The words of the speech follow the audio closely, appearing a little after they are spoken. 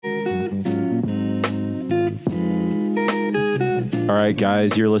All right,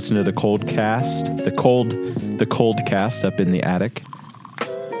 guys, you're listening to the cold cast, the cold cast up in the attic.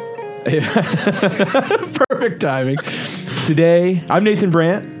 Perfect timing. Today, I'm Nathan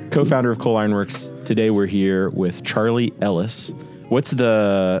Brandt, co-founder of Coal Iron Works. Today, we're here with Charlie Ellis. What's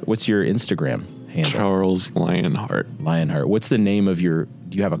your Instagram handle? Charles Lionheart. Lionheart. What's the name of do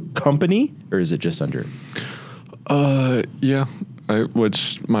you have a company or is it just under? Yeah.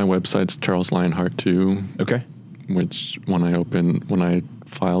 Which my website's Charles Lionheart too. Okay. Which when I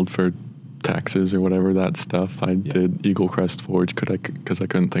filed for taxes or whatever that stuff, I did Eagle Crest Forge because I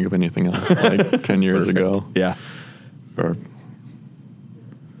couldn't think of anything else like 10 years ago. Yeah. Or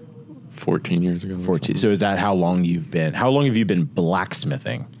 14 years ago. 14. So is that how long have you been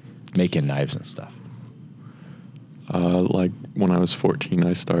blacksmithing, making knives and stuff? Like when I was 14,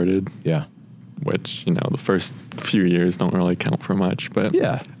 I started. Yeah. Which, the first few years don't really count for much, but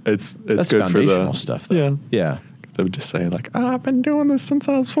yeah, it's that's good foundational for the stuff. Though. Yeah. They would just say like, I've been doing this since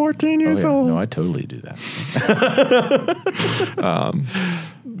I was 14 years old. No, I totally do that.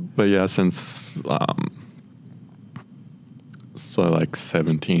 But yeah, since so like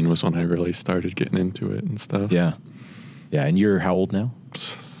 17 was when I really started getting into it and stuff. Yeah. Yeah. And you're how old now?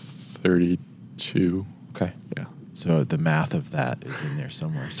 32. Okay. Yeah. So the math of that is in there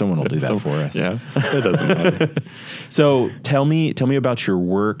somewhere. Someone will do that for us. Yeah. It doesn't matter. So tell me about your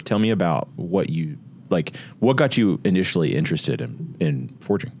work. Tell me about what got you initially interested in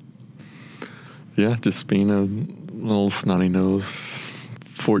forging? Yeah. Just being a little snotty nose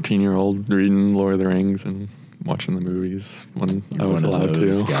 14-year-old reading Lord of the Rings and watching the movies when I was allowed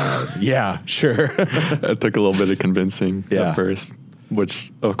to. Guys. Yeah, sure. It took a little bit of convincing at first,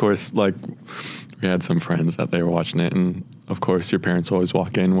 which of course, like we had some friends that they were watching it, and of course your parents always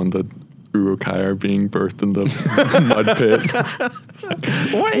walk in when the Uruk-hai are being birthed in the mud pit. Like,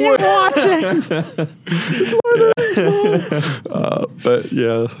 what are you watching? But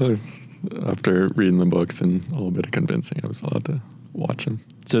yeah, after reading the books and a little bit of convincing, I was allowed to watch them.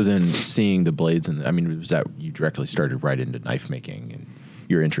 So then seeing the blades, was that you directly started right into knife making, and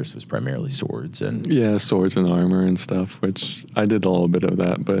your interest was primarily swords and... Yeah, swords and armor and stuff, which I did a little bit of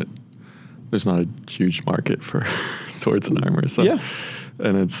that, but there's not a huge market for swords and armor. So, yeah.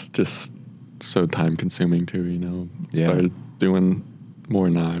 And it's just so time consuming too, Yeah. Started doing more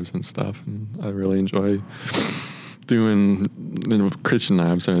knives and stuff, and I really enjoy doing Christian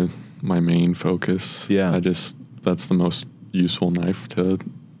knives are my main focus. Yeah. That's the most useful knife to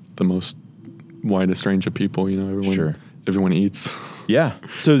the most widest range of people, everyone eats. Yeah.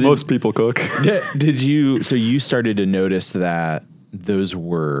 So most people cook. So you started to notice that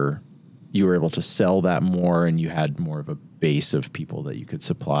you were able to sell that more, and you had more of a base of people that you could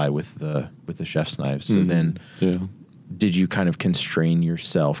supply with the chef's knives. So then did you kind of constrain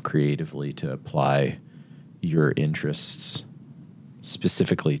yourself creatively to apply your interests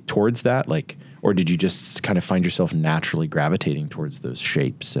specifically towards that? Or did you just kind of find yourself naturally gravitating towards those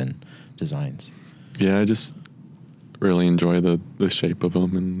shapes and designs? Yeah, I just really enjoy the shape of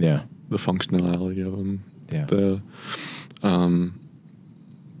them and the functionality of them. Yeah.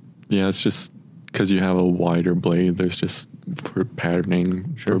 It's just because you have a wider blade, there's just for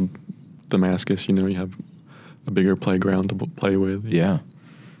patterning, for Damascus, you have a bigger playground to play with. Yeah.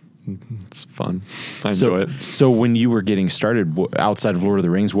 It's fun. I enjoy it. So when you were getting started outside of Lord of the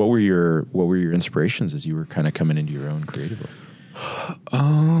Rings, what were your inspirations as you were kind of coming into your own creatively?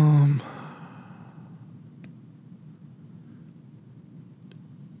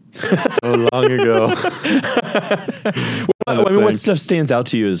 So long ago. What stuff stands out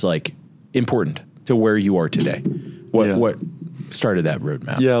to you as important to where you are today? What started that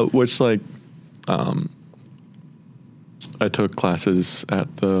roadmap? Yeah, which I took classes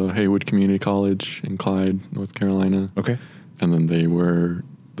at the Haywood Community College in Clyde, North Carolina. Okay. And then they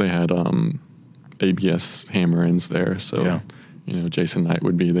had ABS hammer-ins there. So, Jason Knight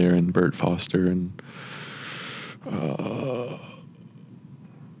would be there and Bert Foster and a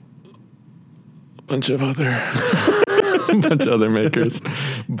bunch of other makers,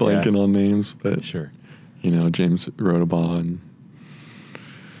 blanking on names, but sure. James Rodabaugh and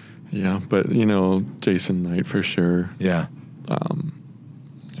Jason Knight for sure. Yeah.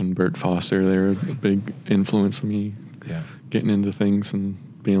 And Bert Foster, they were a big influence on me. Yeah. Getting into things and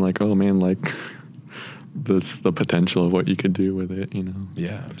being like, oh man, that's the potential of what you could do with it,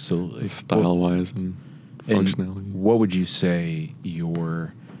 Yeah, absolutely. Style-wise and functionality. And what would you say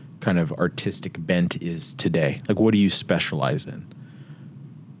your kind of artistic bent is today? What do you specialize in?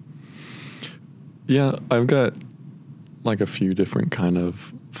 Yeah, I've got a few different kind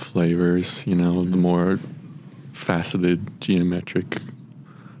of flavors, the more faceted geometric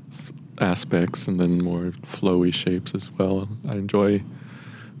aspects and then more flowy shapes as well. I enjoy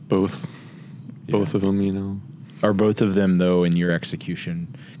both of them, you know. Are both of them though in your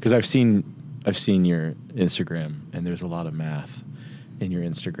execution? Because I've seen your Instagram and there's a lot of math in your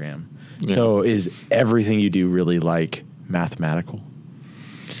Instagram. Yeah. So is everything you do really like mathematical?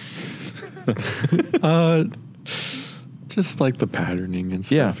 Just like the patterning and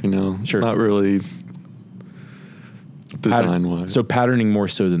stuff, you know. Sure. Not really design-wise. So patterning more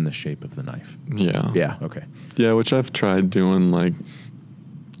so than the shape of the knife. Yeah. Yeah, okay. Yeah, which I've tried doing like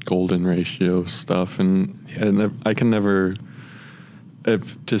golden ratio stuff and I can never, it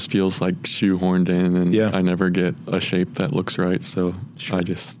just feels like shoehorned in and I never get a shape that looks right. So I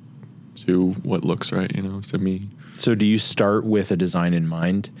just do what looks right, you know, to me. So do you start with a design in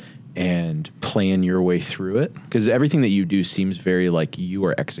mind and plan your way through it? Because everything that you do seems very like you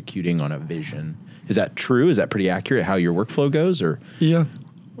are executing on a vision. Is that true? Is that pretty accurate how your workflow goes? Or yeah,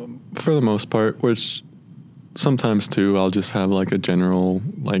 for the most part, which sometimes too, I'll just have like a general,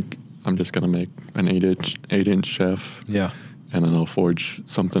 like I'm just going to make an 8-inch chef. Yeah. And then I'll forge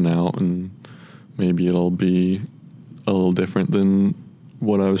something out and maybe it'll be a little different than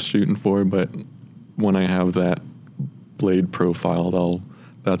what I was shooting for. But when I have that blade profiled,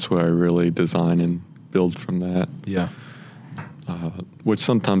 that's where I really design and build from that. Yeah. Which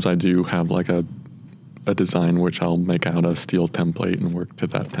sometimes I do have like a design which I'll make out a steel template and work to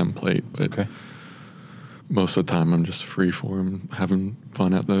that template. But most of the time I'm just free form, having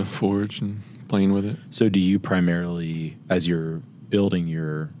fun at the forge and playing with it. So do you primarily, as you're building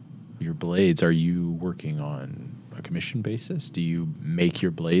your blades, are you working on a commission basis? Do you make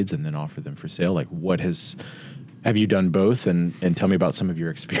your blades and then offer them for sale? Like have you done both? And tell me about some of your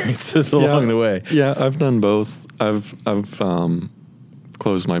experiences along the way. Yeah, I've done both. I've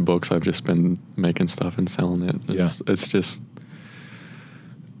closed my books. I've just been making stuff and selling it. It's just,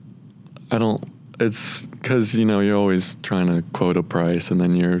 it's because, you know, you're always trying to quote a price and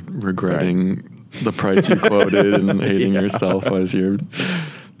then you're regretting the price you quoted and hating yourself as you're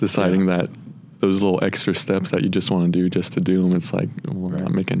deciding that those little extra steps that you just want to do just to do them. It's like, well, I'm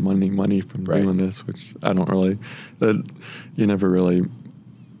not making money from doing this, which I don't really, you never really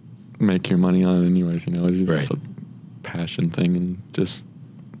make your money on it anyways, you know, it's just a passion thing and just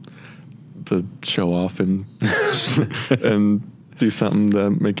to show off and and do something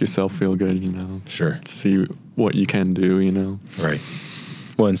to make yourself feel good, you know. Sure. See what you can do, you know. Right.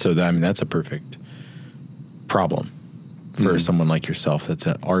 Well, and so that's a perfect problem for someone like yourself that's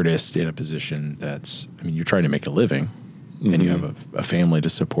an artist in a position you're trying to make a living and you have a family to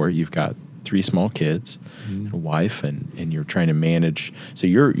support. You've got 3 small kids, and a wife, and you're trying to manage. So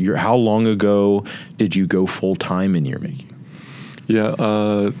you're how long ago did you go full time in your making?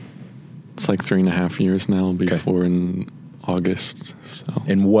 Yeah, it's like 3.5 years now. It'll be 4 in August. So.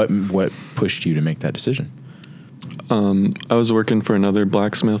 And what pushed you to make that decision? I was working for another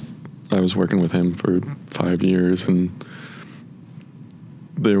blacksmith. I was working with him for 5 years, and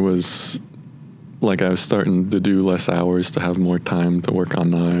there was I was starting to do less hours to have more time to work on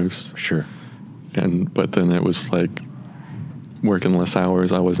knives. Sure. But then it was like working less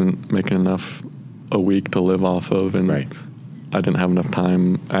hours. I wasn't making enough a week to live off of, and I didn't have enough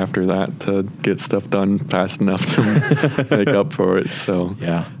time after that to get stuff done fast enough to make up for it. So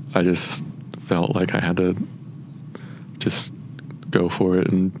I just felt like I had to just go for it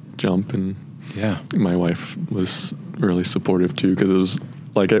and jump. And my wife was really supportive too, because it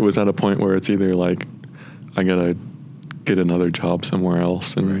was at a point where it's either like I gotta get another job somewhere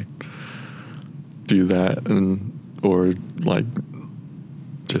else and do that, or like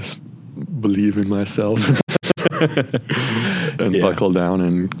just believe in myself and buckle down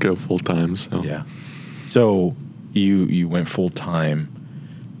and go full time. So you went full time.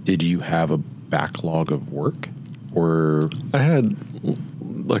 Did you have a backlog of work, or I had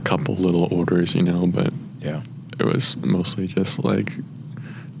a couple little orders, you know, but it was mostly just like,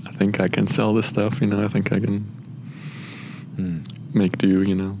 I think I can sell this stuff, you know, I think I can make do,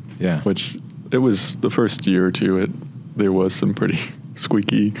 you know. Which it was the first year or two, there was some pretty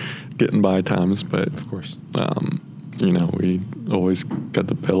squeaky getting by times, but of course, you know, we always got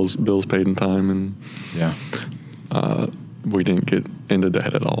the bills paid in time, and we didn't get into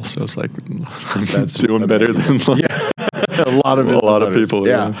debt at all. So it's like, that's doing better than a lot of people.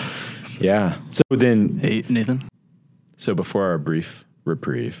 So then, hey, Nathan. So before our brief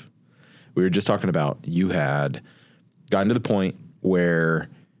reprieve, we were just talking about you had gotten to the point where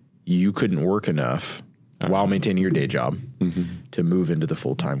you couldn't work enough while maintaining your day job to move into the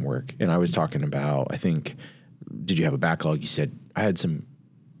full-time work. And I was talking about, I think, did you have a backlog? You said I had a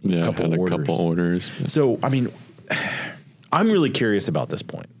couple orders. So, I mean, I'm really curious about this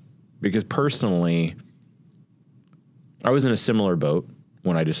point because personally, I was in a similar boat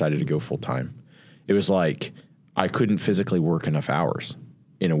when I decided to go full time. It was like I couldn't physically work enough hours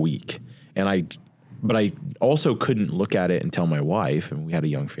in a week. But I also couldn't look at it and tell my wife, and we had a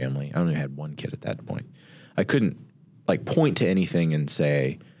young family. I only had one kid at that point. I couldn't like point to anything and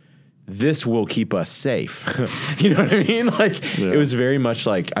say, this will keep us safe. You know what I mean? Like It was very much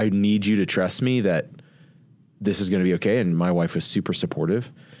like, I need you to trust me that this is going to be okay. And my wife was super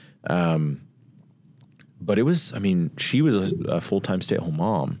supportive. But it was, I mean, she was a full-time stay-at-home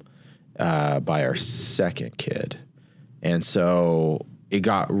mom by our second kid. And so it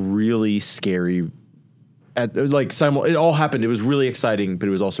got really scary. It was like it all happened. It was really exciting, but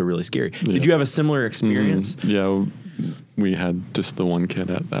it was also really scary. Yeah. Did you have a similar experience? Yeah, we had just the one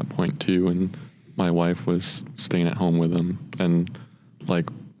kid at that point too, and my wife was staying at home with him, and like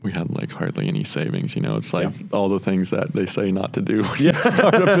we had like hardly any savings. You know, it's like all the things that they say not to do when you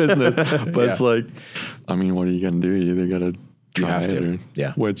start a business. But it's like, I mean, what are you gonna do? You either gotta try it or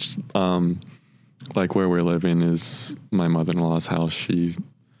which like where we're living is my mother-in-law's house. She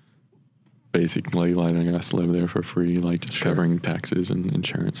basically letting us live there for free, like just covering taxes and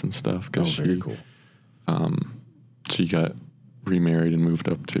insurance and stuff. Cause very cool. She got remarried and moved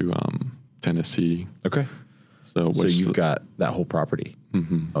up to Tennessee. Okay. So you've got that whole property.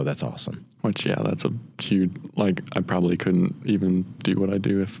 Mm-hmm. Oh, that's awesome. Which, that's a huge, like, I probably couldn't even do what I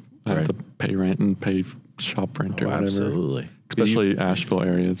do if I had to pay rent and pay shop rent or whatever. Absolutely. Especially Asheville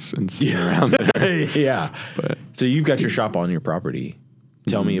area, it's insane around there. Yeah. But so you've got your shop on your property.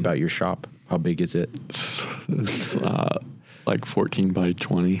 Tell me about your shop. How big is it? It's like 14 by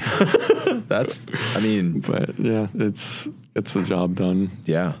 20. But yeah, it's the job done.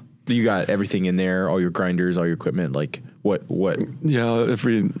 Yeah. You got everything in there, all your grinders, all your equipment, like what? Yeah,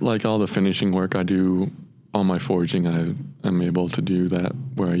 like all the finishing work I do, all my forging, I'm able to do that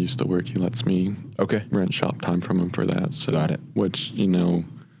where I used to work. He lets me rent shop time from him for that. So, got it. Which,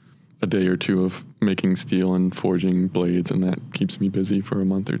 a day or two of making steel and forging blades, and that keeps me busy for a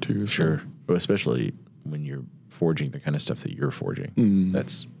month or two. So. Sure. Well, especially when you're forging the kind of stuff that you're forging.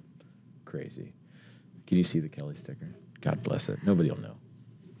 That's crazy. Can you see the Kelly sticker? God bless it. Nobody will know.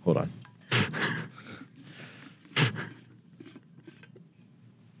 Hold on.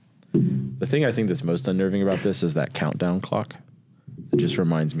 The thing I think that's most unnerving about this is that countdown clock. It just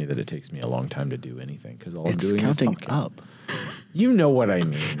reminds me that it takes me a long time to do anything because all I'm doing is talking. It's counting up. You know what I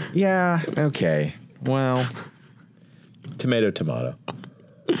mean. Yeah, okay. Well, tomato.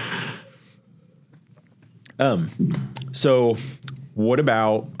 So what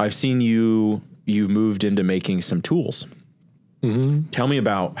about, I've seen you moved into making some tools. Mm-hmm. Tell me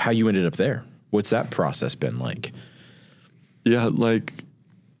about how you ended up there. What's that process been like? Yeah, like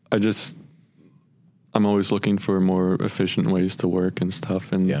I'm always looking for more efficient ways to work and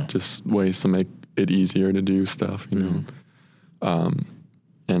stuff, and just ways to make it easier to do stuff, you know.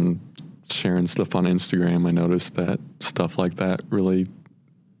 And sharing stuff on Instagram, I noticed that stuff like that really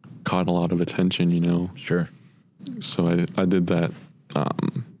caught a lot of attention, Sure. So I did that,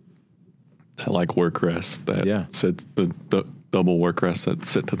 that like work rest that sits, the double work rest that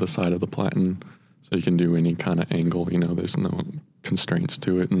sit to the side of the platen, so you can do any kind of angle, there's no constraints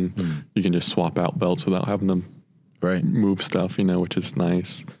to it, and you can just swap out belts without having to move stuff, which is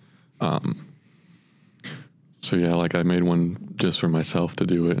nice. So yeah, like I made one just for myself to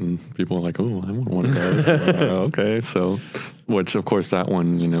do it, and people were like, "Oh, I want one of those." Okay, so which of course that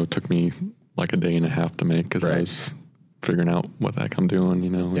one, took me like a day and a half to make because I was figuring out what the heck I'm doing,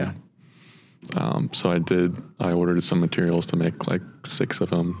 Yeah. So I ordered some materials to make like 6 of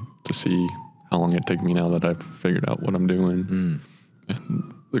them to see how long it'd take me now that I've figured out what I'm doing,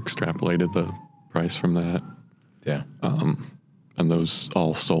 and extrapolated the price from that. Yeah. And those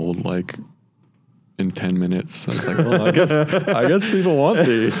all sold like in 10 minutes. I was like, well, I guess people want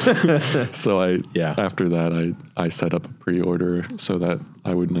these. So after that, I set up a pre-order so that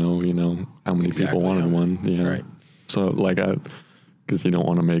I would know, how many people wanted one. Yeah. Right. So like because you don't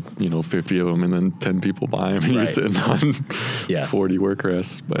want to make, 50 of them and then 10 people buy them and you're sitting on 40 work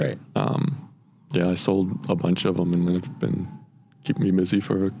rests. But I sold a bunch of them and they've been keeping me busy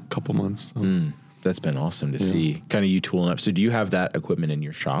for a couple months. So. That's been awesome to see. Kind of you tooling up. So do you have that equipment in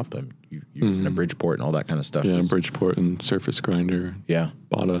your shop? You're using a Bridgeport and all that kind of stuff? Yeah, Bridgeport and surface grinder. Yeah.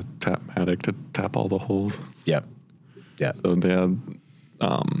 Bought a Tap-matic to tap all the holes. Yep. Yeah. So they had,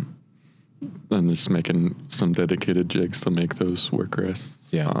 and just making some dedicated jigs to make those work rests.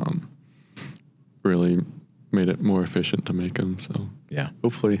 Yeah. Really made it more efficient to make them. So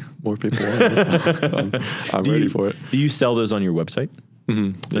hopefully more people want it. I'm ready for it. Do you sell those on your website?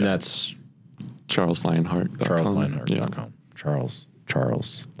 Mm-hmm. And that's CharlesLionheart.com. CharlesLionheart.com. Charles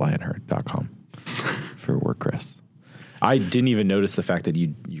charleslionheart.com for WordPress. I didn't even notice the fact that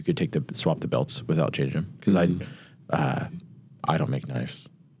you could swap the belts without changing them, because I don't make knives.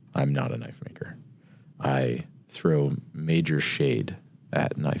 I'm not a knife maker. I throw major shade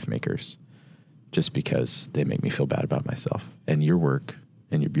at knife makers just because they make me feel bad about myself. And your work,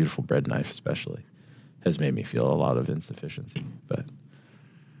 and your beautiful bread knife especially, has made me feel a lot of insufficiency. But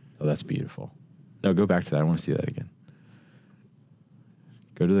that's beautiful. No, go back to that. I want to see that again.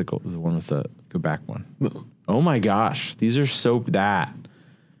 Go to the one with the go back one. No. Oh my gosh, these are so that.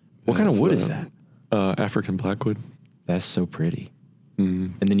 What kind of wood is that? African blackwood. That's so pretty.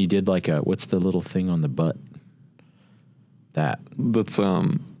 Mm. And then you did like what's the little thing on the butt? That's what's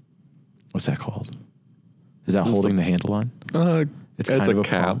that called? Is that holding the handle on? It's kind of a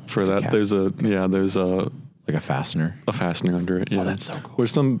cap for that. There's a like a fastener. A fastener under it. Yeah. Oh, that's so cool. Where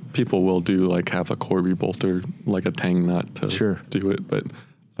some people will do like have a Corby bolt or like a tang nut to do it, but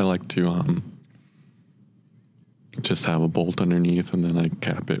I like to just have a bolt underneath and then I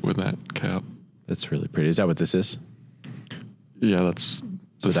cap it with that cap. That's really pretty. Is that what this is? Yeah, that's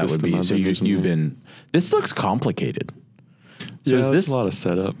so that would be. So you've been. This looks complicated. So is this a lot of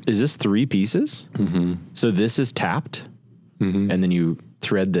setup? Is this 3 pieces? Mm-hmm. So this is tapped, and then you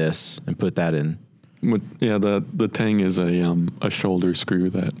thread this and put that in. Yeah, the tang is a shoulder screw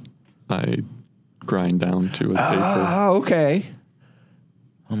that I grind down to a taper. Oh, okay.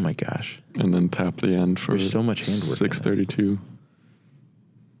 Oh my gosh! And then tap the end for so much handwork. 632.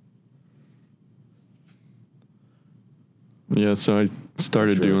 Yeah, so I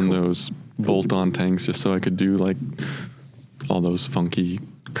started really doing those bolt-on tangs just so I could do like all those funky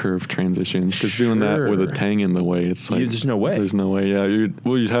curve transitions. Because doing that with a tang in the way, it's like there's no way. There's no way. Yeah,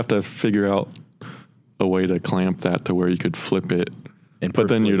 you'd have to figure out a way to clamp that to where you could flip it. But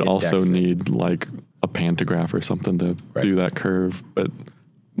then you'd also need like a pantograph or something to do that curve. But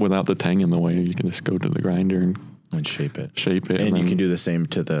without the tang in the way, you can just go to the grinder and shape it. And you can do the same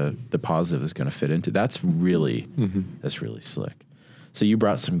to the positive that's going to fit into. That's really slick. So you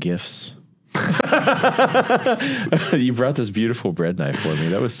brought some gifts. You brought this beautiful bread knife for me.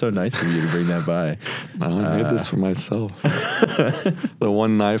 That was so nice of you to bring that by. I made this for myself. The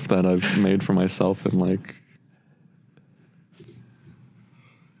one knife that I've made for myself in like,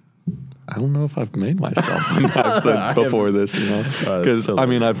 I don't know if I've made myself knives before this, you know, because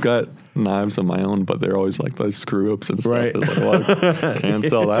I've got knives of my own, but they're always like those screw ups and stuff. Right. It's like, well, I can't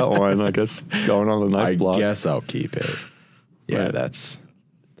sell that one. I guess going on the knife block. I guess I'll keep it. Yeah, right. That's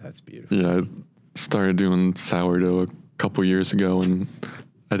beautiful. Yeah, I started doing sourdough a couple years ago, and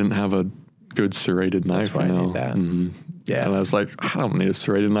I didn't have a good serrated knife. That's why I need that. Mm-hmm. Yeah, and I was like, I don't need a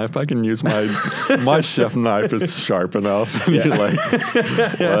serrated knife. I can use my chef knife is sharp enough. And you're like,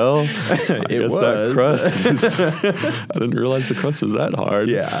 well, I guess that crust. I didn't realize the crust was that hard.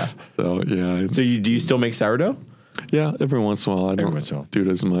 Yeah. So yeah. So do you still make sourdough? Yeah, every once in a while. I don't do it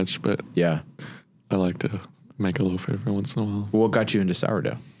as much, but yeah, I like to make a loaf every once in a while. What got you into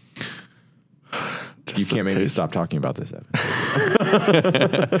sourdough? You can't make me stop talking about this, Evan.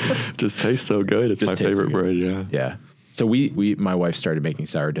 Just tastes so good. It's my favorite bread. Yeah. Yeah. So my wife started making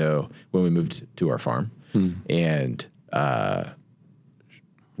sourdough when we moved to our farm, and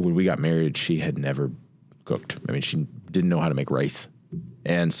when we got married, she had never cooked. I mean, she didn't know how to make rice,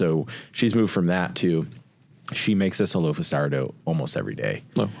 and so she's moved from that to she makes us a loaf of sourdough almost every day.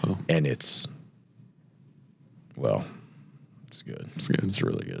 Oh, wow. And it's good. It's good. It's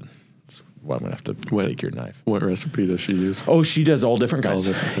really good. Well, I'm gonna have to take your knife. What recipe does she use? Oh, she does all different kinds.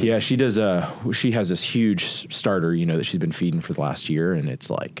 Yeah, she does. She has this huge starter, that she's been feeding for the last year, and it's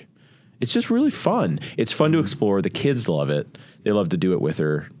just really fun. It's fun to explore. The kids love it. They love to do it with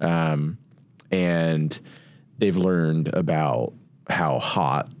her, and they've learned about how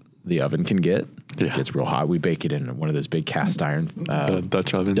hot the oven can get. Yeah. It gets real hot. We bake it in one of those big cast iron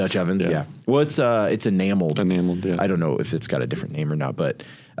Dutch ovens. Dutch ovens, yeah. Well, it's enameled. Enameled, yeah. I don't know if it's got a different name or not, but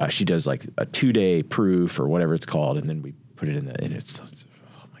she does like a 2-day proof or whatever it's called, and then we put it in and it's oh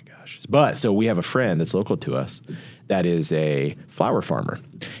my gosh. But so we have a friend that's local to us that is a flower farmer.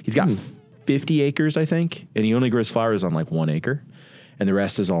 He's got 50 acres, I think, and he only grows flowers on like 1 acre. And the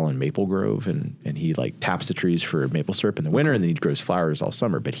rest is all in maple grove, and he like taps the trees for maple syrup in the winter, and then he grows flowers all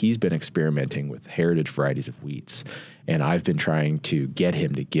summer. But he's been experimenting with heritage varieties of wheats, and I've been trying to get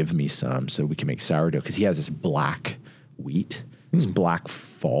him to give me some so we can make sourdough, because he has this black wheat, this black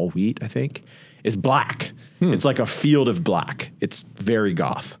fall wheat, I think. It's black. It's like a field of black. It's very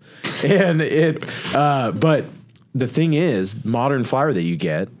goth. And but the thing is, modern flour that you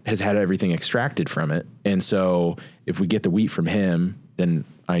get has had everything extracted from it. And so if we get the wheat from him, then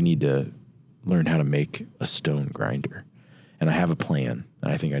I need to learn how to make a stone grinder. and I have a plan,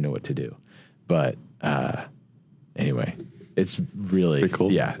 and I think I know what to do. But anyway, it's really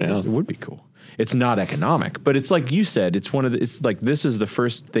cool. Yeah, it would be cool. It's not economic, but it's like you said, it's like this is the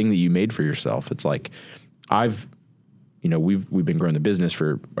first thing that you made for yourself. It's like we've been growing the business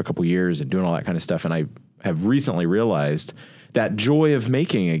for a couple years and doing all that kind of stuff, and I have recently realized that joy of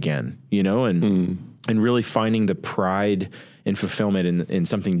making again, and really finding the pride and fulfillment in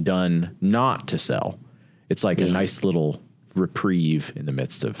something done not to sell. It's like a nice little reprieve in the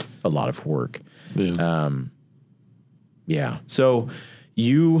midst of a lot of work. So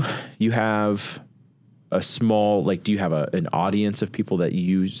you have a small, like, do you have an audience of people that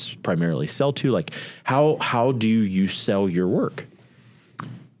you primarily sell to? Like, how do you sell your work?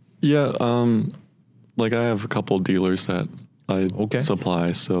 Yeah. Like I have a couple of dealers that I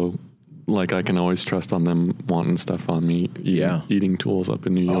supply. So like I can always trust on them wanting stuff on me. Eating Tools up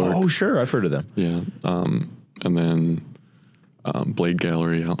in New York. Oh, sure. I've heard of them. Yeah. And then Blade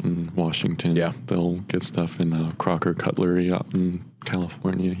Gallery out in Washington. Yeah. They'll get stuff in Crocker Cutlery out in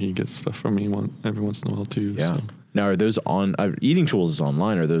California. He gets stuff from me every once in a while too. Yeah. So. Now, are those on Eating Tools is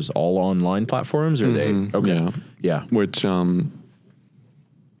online? Are those all online platforms? Or are they? Okay. Yeah. Yeah. Which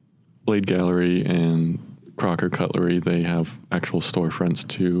Blade Gallery and Crocker Cutlery, they have actual storefronts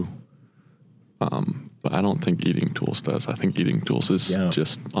too. But I don't think Eating Tools does. I think Eating Tools is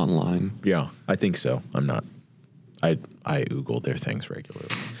just online. Yeah, I think so. I'm not. I Google their things regularly.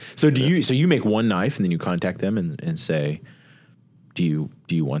 So So you make one knife and then you contact them and say, do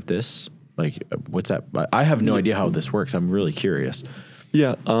you want this? Like, what's that? I have no idea how this works. I'm really curious.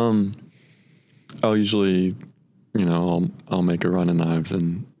 Yeah. I'll usually, I'll make a run of knives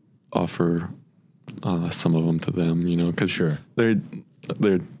and offer some of them to them, because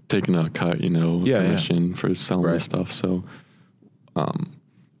they're taking a cut, commission for selling this stuff. So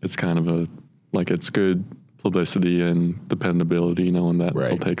it's kind of it's good publicity and dependability, knowing that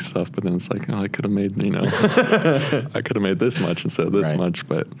they'll take stuff, but then it's like, I could have made, I could have made this much instead of this much.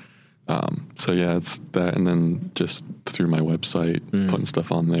 But so yeah, it's that. And then just through my website, putting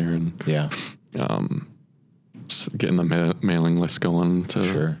stuff on there and getting the mailing list going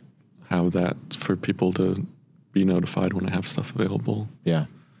to have that for people to be notified when I have stuff available. Yeah.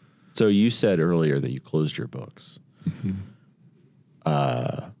 So you said earlier that you closed your books.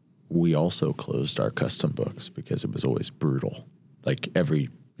 We also closed our custom books because it was always brutal. Like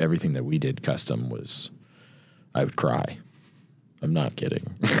everything that we did custom was, I would cry. I'm not kidding.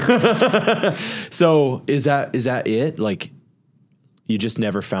 So is that it? Like, you just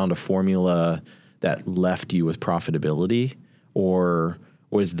never found a formula that left you with profitability, or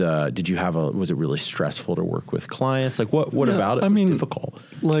was it really stressful to work with clients? Like what about it was difficult?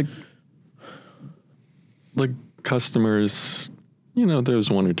 Like customers, there's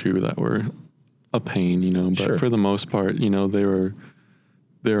one or two that were a pain, but for the most part, they were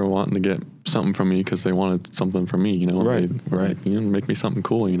wanting to get something from me because they wanted something from me, Right. Make me something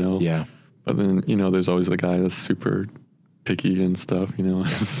cool, Yeah. But then, there's always the guy that's super picky and stuff,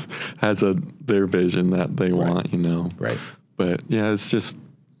 has their vision that they want, Right. But yeah,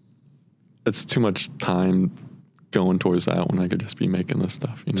 it's too much time going towards that when I could just be making this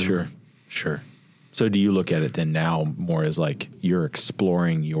stuff, Sure. So do you look at it then now more as like you're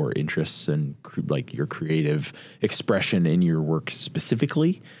exploring your interests and like your creative expression in your work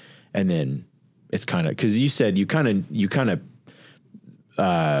specifically, and then it's kind of, because you said you kind of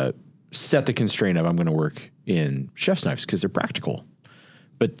set the constraint of I'm going to work in chef's knives because they're practical,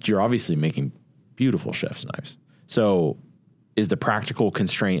 but you're obviously making beautiful chef's knives. So is the practical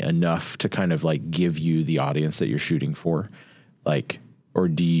constraint enough to kind of like give you the audience that you're shooting for? Like, or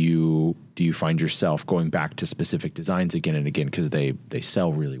do you find yourself going back to specific designs again and again because they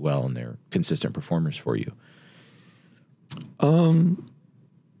sell really well and they're consistent performers for you?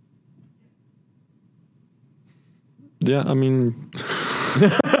 Yeah, I mean,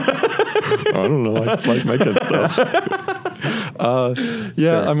 I don't know. I just like making stuff.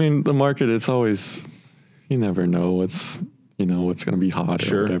 I mean, the market, it's always, you never know what's going to be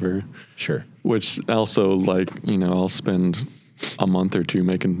hot or whatever. Sure. Which also, I'll spend a month or two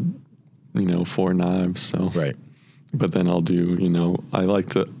making, 4 knives. So, right. But then I'll do,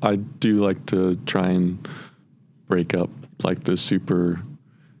 I do like to try and break up like the super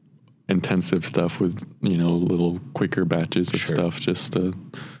intensive stuff with, little quicker batches of stuff just to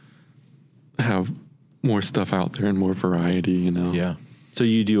have more stuff out there and more variety, Yeah. So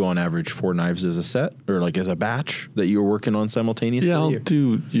you do on average 4 knives as a set or like as a batch that you're working on simultaneously? Yeah, I'll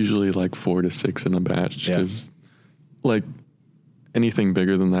do usually like 4 to 6 in a batch because anything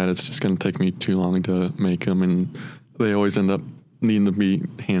bigger than that, it's just going to take me too long to make them, and they always end up needing to be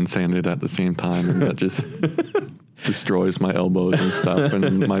hand sanded at the same time, and that just destroys my elbows and stuff,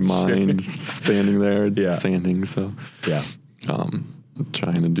 and my mind standing there sanding. So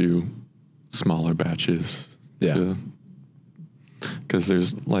trying to do smaller batches. Yeah. Because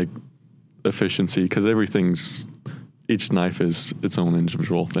there's like efficiency, because each knife is its own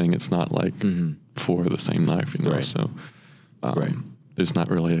individual thing. It's not like four of the same knife, you know. Right. So there's not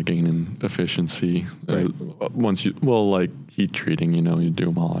really a gain in efficiency. Right. Like heat treating, you know, you do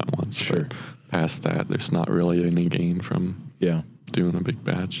them all at once. Sure. But past that, there's not really any gain from doing a big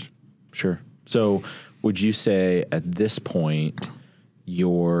batch. Sure. So would you say at this point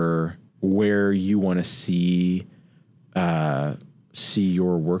you're where you want to see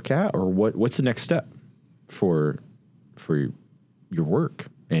your work at, or what's the next step for your work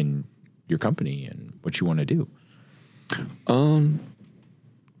and your company and what you want to do?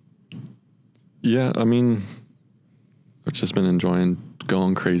 Yeah, I mean, I've just been enjoying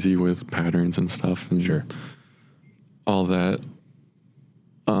going crazy with patterns and stuff and all that.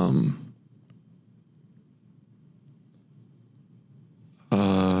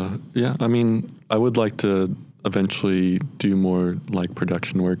 Yeah, I mean, I would like to eventually do more like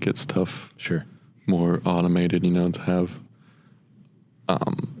production work, get stuff more automated, you know, to have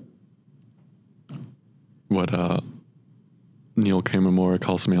what Neil Camermore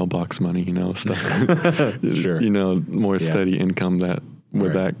calls mailbox money, you know, stuff. You know, more steady income that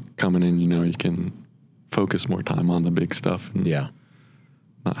with that coming in, you know, you can focus more time on the big stuff and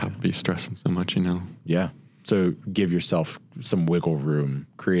not have to be stressing so much, you know. Yeah. So give yourself some wiggle room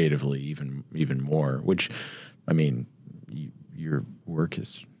creatively, even more, which, I mean, your work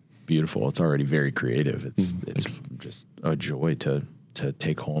is beautiful. It's already very creative. It's just a joy to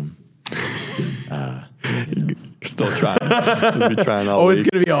take home. Still trying. We'll be trying all week. It's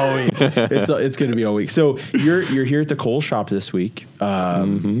gonna be all week. It's gonna be all week. So you're here at the coal shop this week.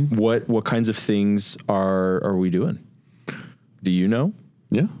 What kinds of things are we doing? Do you know?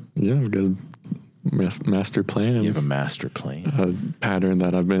 Yeah. We've got a master plan. You have a master plan. A pattern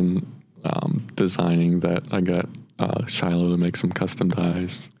that I've been designing that I got Shiloh to make some custom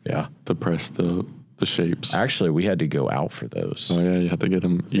dies. Yeah. To press the shapes. Actually, we had to go out for those. Oh yeah, you had to get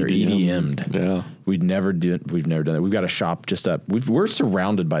them EDM'd. Yeah. We've never done that. We've got a shop just up. We're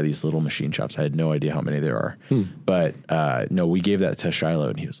surrounded by these little machine shops. I had no idea how many there are. But no, we gave that to Shiloh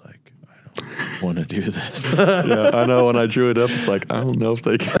and he was like, I don't want to do this. Yeah, I know. When I drew it up, it's like, I don't know if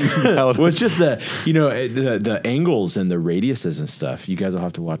they can. Well, it's just the angles and the radiuses and stuff. You guys will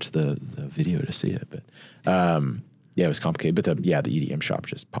have to watch the video to see it. But yeah, it was complicated. But the EDM shop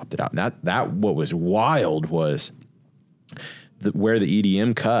just popped it out. And that what was wild was where the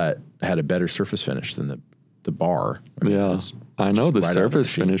EDM cut had a better surface finish than the bar. I know the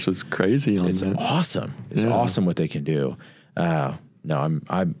surface finish was crazy on that. It's awesome. It's awesome what they can do. No,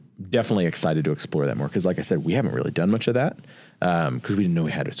 I'm definitely excited to explore that more because, like I said, we haven't really done much of that because we didn't know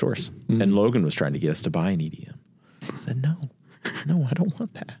we had a source. And Logan was trying to get us to buy an EDM. I said, no, I don't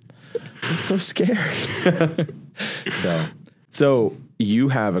want that. It's so scary. So you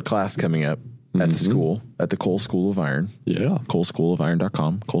have a class coming up at the school, at the Cole School of Iron. Yeah.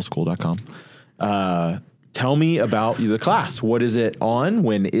 ColeSchoolofIron.com, ColeSchool.com. Tell me about the class. What is it on?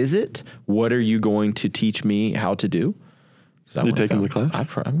 When is it? What are you going to teach me how to do? You taking the class?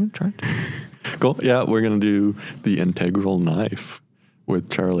 I'm going to try to. Cool. Yeah, we're going to do the integral knife with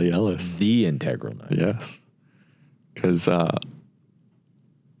Charlie Ellis. The integral knife. Yes. Because I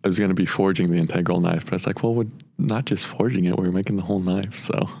was going to be forging the integral knife, but I was like, well, we're not just forging it, we're making the whole knife.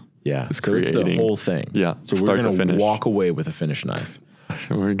 So yeah, it's the whole thing. Yeah. So we're going to walk away with a finished knife.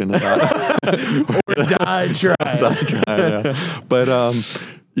 We're going to die. Or die trying. Yeah. But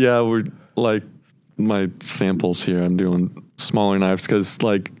yeah, we're like my samples here. I'm doing smaller knives because,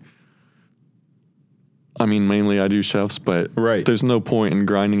 like, I mean, mainly I do chefs, but there's no point in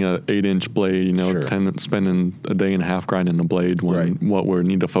grinding a 8-inch blade, you know, spending a day and a half grinding the blade when what we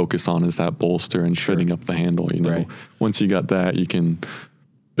need to focus on is that bolster and fitting up the handle, you know. Once you got that, you can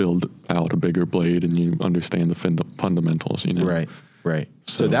build out a bigger blade and you understand the fundamentals, you know. Right.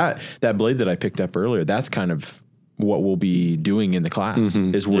 So that blade that I picked up earlier, that's kind of what we'll be doing in the class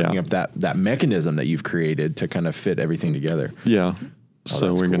is working up that mechanism that you've created to kind of fit everything together. Yeah.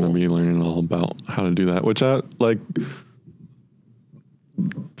 So we're going to be learning all about how to do that, which I like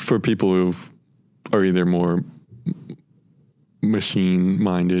for people who are either more machine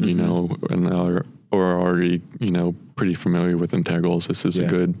minded, you know, and are already, you know, pretty familiar with integrals. This is a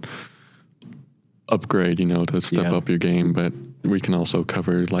good upgrade, you know, to step up your game. But we can also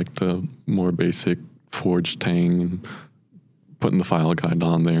cover like the more basic forge tang and putting the file guide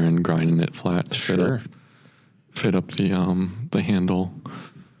on there and grinding it flat. fit up the handle.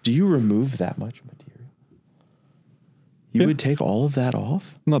 Do you remove that much material? You would take all of that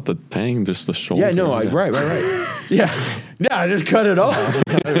off? Not the tang, just the shoulder. Yeah, no, right. Yeah. No, I just cut it off.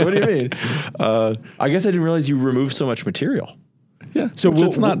 What do you mean? I guess I didn't realize you removed so much material. Yeah. So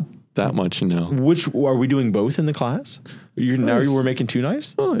it's not that much, Which are we doing both in the class? Now we're making 2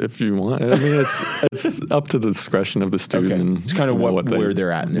 knives? Well, if you want. I mean, it's up to the discretion of the student. Okay. And it's kind of where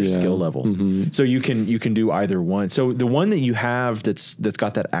they're at in their skill level. Mm-hmm. So you can do either one. So the one that you have that's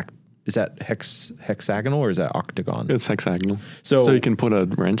got that is that hexagonal or is that octagon? It's hexagonal. So you can put a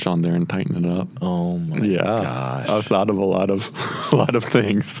wrench on there and tighten it up. Oh my gosh! I've thought of a lot of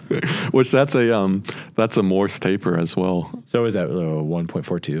things. Which that's a Morse taper as well. So is that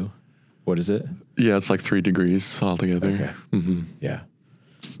 1.42? What is it? Yeah, it's like 3 degrees altogether. Okay. Mm-hmm. Yeah.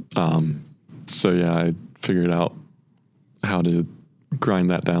 So yeah, I figured out how to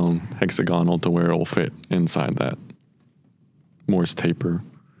grind that down hexagonal to where it will fit inside that Morse taper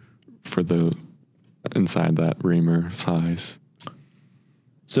for inside that reamer size.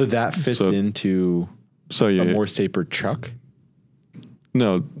 So that fits into a Morse taper chuck?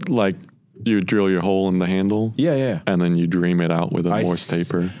 No, like you drill your hole in the handle. Yeah. And then you dream it out with a Morse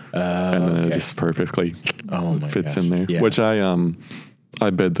taper. And then it just perfectly fits in there. Yeah. Which I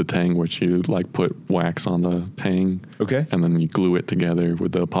bed the tang, which you like put wax on the tang. Okay. And then you glue it together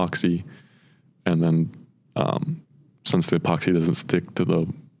with the epoxy. And then since the epoxy doesn't stick to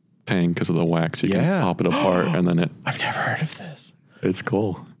the tang because of the wax, you can pop it apart and then I've never heard of this. It's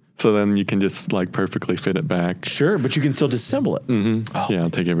cool. So then you can just like perfectly fit it back. Sure, but you can still disassemble it. Mm-hmm. Oh, yeah, I'll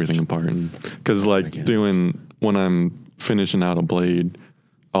take everything apart. Because when I'm finishing out a blade,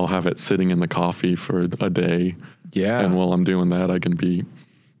 I'll have it sitting in the coffee for a day. Yeah. And while I'm doing that, I can be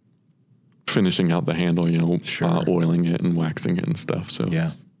finishing out the handle, oiling it and waxing it and stuff. So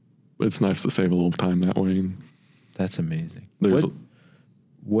it's nice to save a little time that way. That's amazing.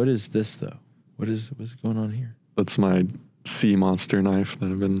 What is this though? What's going on here? That's my sea monster knife that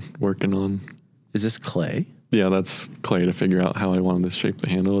I've been working on. Is this clay? Yeah, that's clay to figure out how I wanted to shape the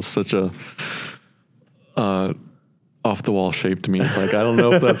handle. It's such a off the wall shape to me. It's like, I don't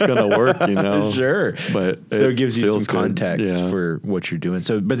know if that's going to work, Sure. But so it gives you some context good. for what you're doing.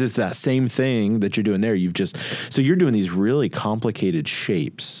 So, but it's that same thing that you're doing there. So you're doing these really complicated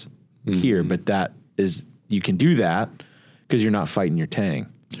shapes here, but you can do that because you're not fighting your tang.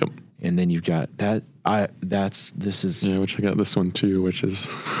 Yep. And then you've got that. Which I got this one too, which is.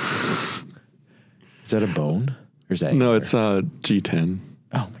 Is that a bone? Or is that No, it's a G10.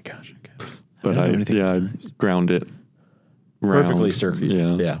 Oh my gosh. Okay. But I ground it round. Perfectly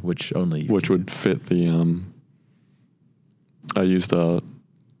circular. Yeah. Which would fit the, I used I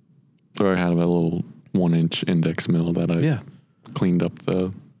had a little 1-inch index mill that I cleaned up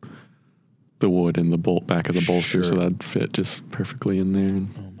the wood in the back of the bolster so that'd fit just perfectly in there.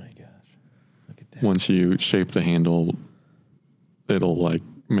 Oh my gosh. Look at that. Once you shape the handle, it'll like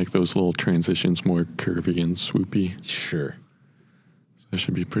make those little transitions more curvy and swoopy. Sure. So that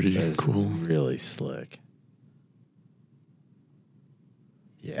should be pretty cool. Really slick.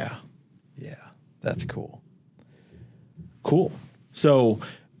 Yeah. That's cool. Cool. So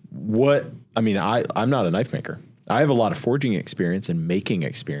I'm not a knife maker. I have a lot of forging experience and making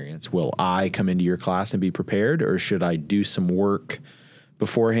experience. Will I come into your class and be prepared, or should I do some work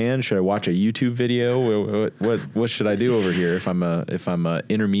beforehand? Should I watch a YouTube video? What should I do over here if I'm a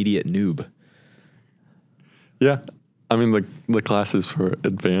intermediate noob? Yeah. I mean, the class is for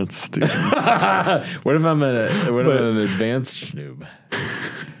advanced students. What if I'm an advanced noob?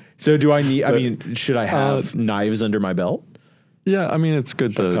 So do I need, should I have knives under my belt? Yeah, I mean, it's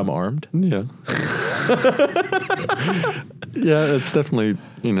good to come armed. Yeah. Yeah, it's definitely,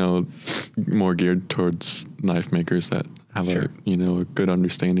 more geared towards knife makers that have a good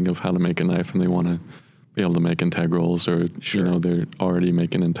understanding of how to make a knife, and they want to be able to make integrals, or they're already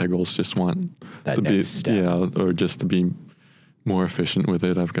making integrals, just want that to next step. or just to be more efficient with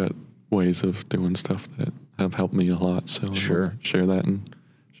it. I've got ways of doing stuff that have helped me a lot, so I'll share that and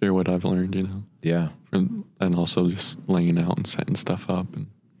share what I've learned, Yeah. And also just laying out and setting stuff up and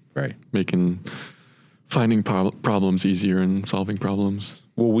finding problems easier and solving problems.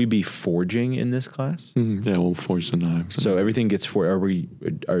 Will we be forging in this class? Mm-hmm. Yeah, we'll forge the knives. So everything gets forged. Are we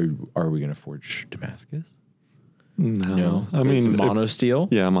going to forge Damascus? No. I mean, it's mono steel?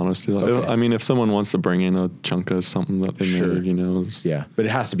 Yeah, mono steel. Okay. I mean, if someone wants to bring in a chunk of something that they made, Yeah, but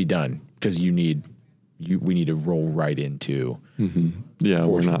it has to be done because we need to roll right into. Mm-hmm. Yeah,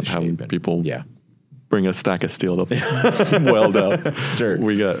 we're not having people. Yeah. Bring a stack of steel to weld up. Sure.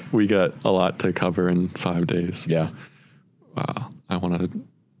 We got a lot to cover in 5 days. Yeah. I want to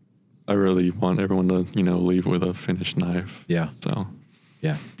I really want everyone to, leave with a finished knife. Yeah. So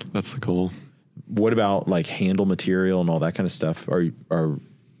yeah, that's the goal. What about like handle material and all that kind of stuff?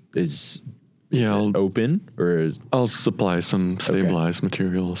 Is it open or? I'll supply some stabilized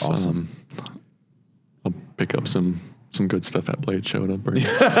materials. Awesome. I'll pick up some good stuff at Blade Show to bring.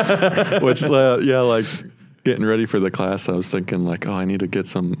 Which, like getting ready for the class, I was thinking like, I need to get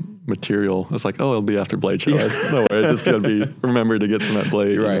some material. It's like, it'll be after Blade Show. No worries, just gotta remember to get some at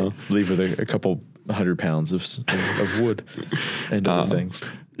Blade. Right. Leave with a couple 100 pounds of wood and other things.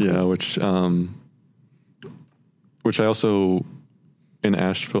 Yeah, which I also in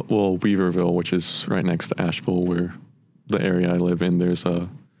Asheville, Weaverville, which is right next to Asheville, where the area I live in, there's a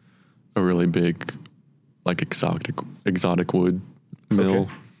really big, like exotic wood mill.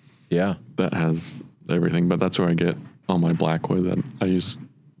 Okay. Yeah, that has everything. But that's where I get all my black wood. That I use,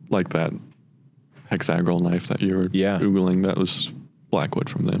 like that hexagonal knife that you were Googling. That was black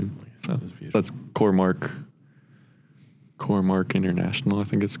wood from them. So that's Cormark International, I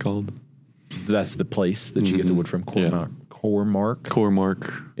think it's called. That's the place that you get the wood from. Cormark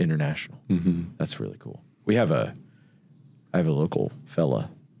International. Mm-hmm. That's really cool. I have a local fella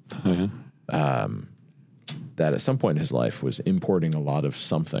that at some point in his life was importing a lot of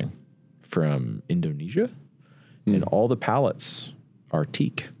something from Indonesia, and all the pallets are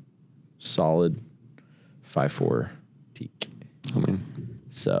teak, solid 5/4 teak.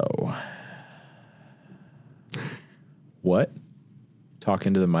 So what?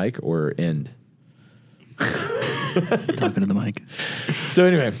 Talking to the mic or end? Talking to the mic. So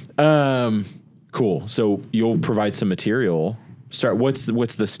anyway, cool. So you'll provide some material. What's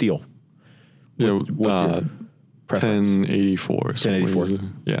the steel? What's your preference? 1084. 1084.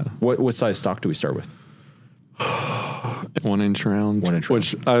 Yeah. What size stock do we start with? 1 inch round. 1 inch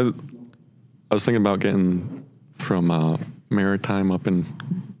which round. I was thinking about getting from Maritime up in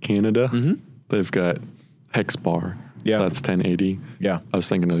Canada. Mm-hmm. They've got hex bar. Yeah. That's 1080. Yeah. I was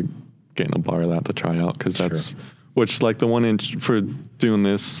thinking of getting a bar of that to try out because that's, which like the 1 inch for doing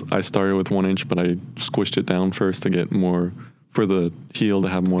this, I started with 1 inch, but I squished it down first to get more, for the heel to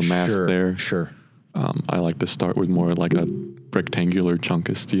have more mass there. Sure. I like to start with more like a rectangular chunk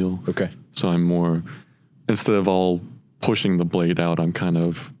of steel. Okay. So I'm more, instead of all pushing the blade out, I'm kind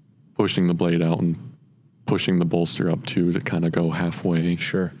of pushing the blade out and pushing the bolster up too to kind of go halfway.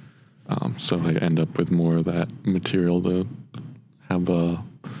 Sure. So I end up with more of that material to have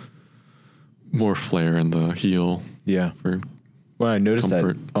more flare in the heel. Yeah. Well, I noticed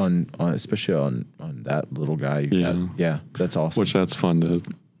comfort. That on especially on that little guy. That's awesome. Which that's fun to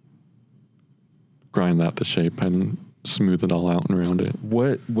grind that to shape and smooth it all out and round it.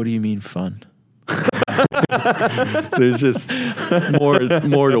 What do you mean fun? There's just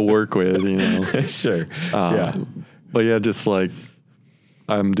more to work with, Sure. But yeah, just like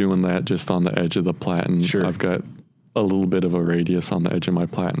I'm doing that just on the edge of the platen. Sure. I've got a little bit of a radius on the edge of my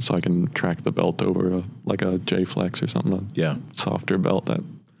platen so I can track the belt over like a J-Flex or something. A softer belt that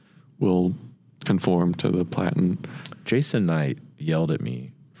will conform to the platen. Jason Knight yelled at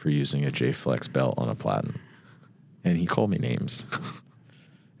me for using a J-Flex belt on a platen, and he called me names.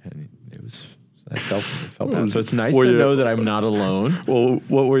 And I felt bad. So it's nice to know that I'm not alone. Well,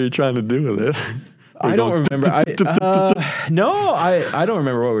 what were you trying to do with it? I don't remember. I don't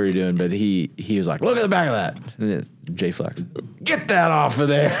remember what we were doing, but he was like, "Look at the back of that." And it's J-Flex. Get that off of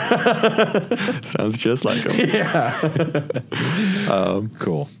there. Sounds just like him. Yeah.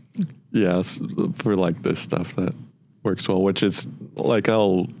 Cool. Yeah, for like this stuff that works well, which is like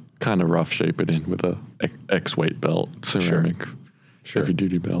I'll kind of rough shape it in with a X-weight belt, ceramic, heavy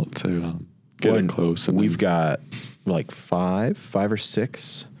duty belt to get it close. And we've got like five or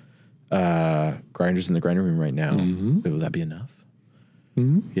six grinders in the grinding room right now. Mm-hmm. Will that be enough?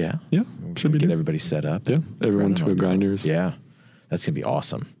 Mm-hmm. Yeah. Should get everybody set up. Yeah, everyone to a grinders. Yeah, that's gonna be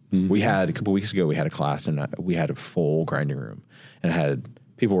awesome. Mm-hmm. We had a couple weeks ago. We had a class and we had a full grinding room, and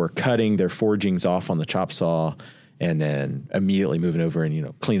people were cutting their forgings off on the chop saw, and then immediately moving over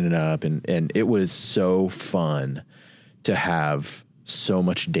and cleaning up, and it was so fun to have so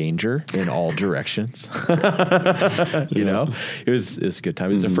much danger in all directions. It was a good time.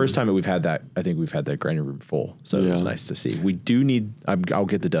 It was the first time that we've had that. I think we've had that grinding room full, so it was nice to see. We do need. I'll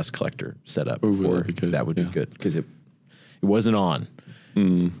get the dust collector set up before that would be good because it wasn't on.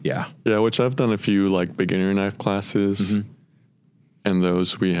 Yeah, which I've done a few like beginner knife classes, and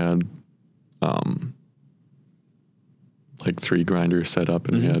those we had like 3 grinders set up,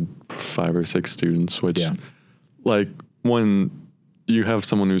 and we had 5 or 6 students. Which like when you have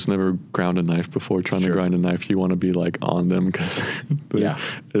someone who's never ground a knife before trying to grind a knife, you want to be like on them because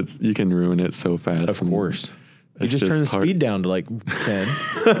you can ruin it so fast. Of course. You just turn the speed down to like 10.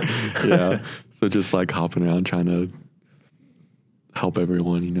 Yeah. So just like hopping around trying to help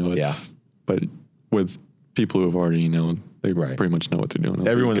everyone, but with people who have already, they pretty much know what they're doing.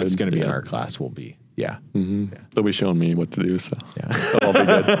 Everyone that's going to be in our class will be. Yeah. Mm-hmm. They'll be showing me what to do. So that'll all be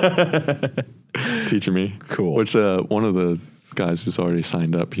good. Teaching me. Cool. Which one of the guys who's already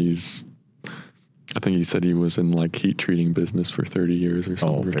signed up, I think he said he was in like heat treating business for 30 years or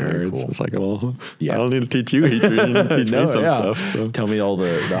something. Very cool. So it's like, well, I don't need to teach you heat treating. Teach me some stuff. So. Tell me all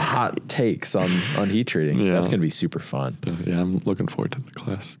the hot takes on heat treating. Yeah. That's going to be super fun. I'm looking forward to the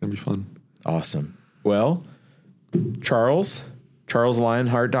class. It's going to be fun. Awesome. Well,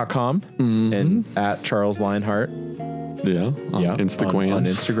 CharlesLionheart.com and at Charles Lionheart. Yeah. On Instagrams. On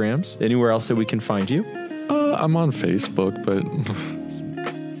Instagrams. Anywhere else that we can find you? I'm on Facebook, but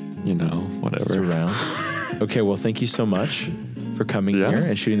whatever. It's around. Okay. Well, thank you so much for coming here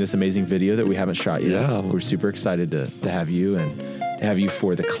and shooting this amazing video that we haven't shot yet. Yeah. We're super excited to have you and to have you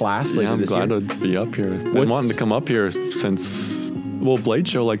for the class later this year. I'm glad to be up here. Been wanting to come up here since... Well, Blade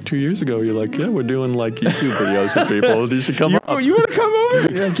Show like 2 years ago, you're like, we're doing like YouTube videos for people. You should come up. You want to come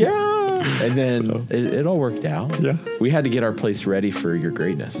over? You're like, yeah. And then it all worked out. Yeah. We had to get our place ready for your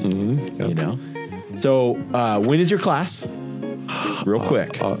greatness, So when is your class? Real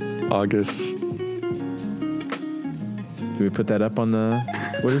quick. August. Can we put that up on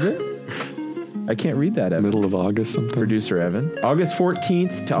what is it? I can't read that, Evan. Middle of August something. Producer Evan. August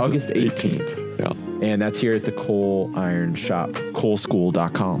 14th to August 18th. Yeah. And that's here at the Coal Iron Shop,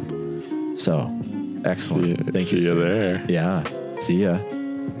 coalschool.com. So, excellent. See you there. Yeah. See ya.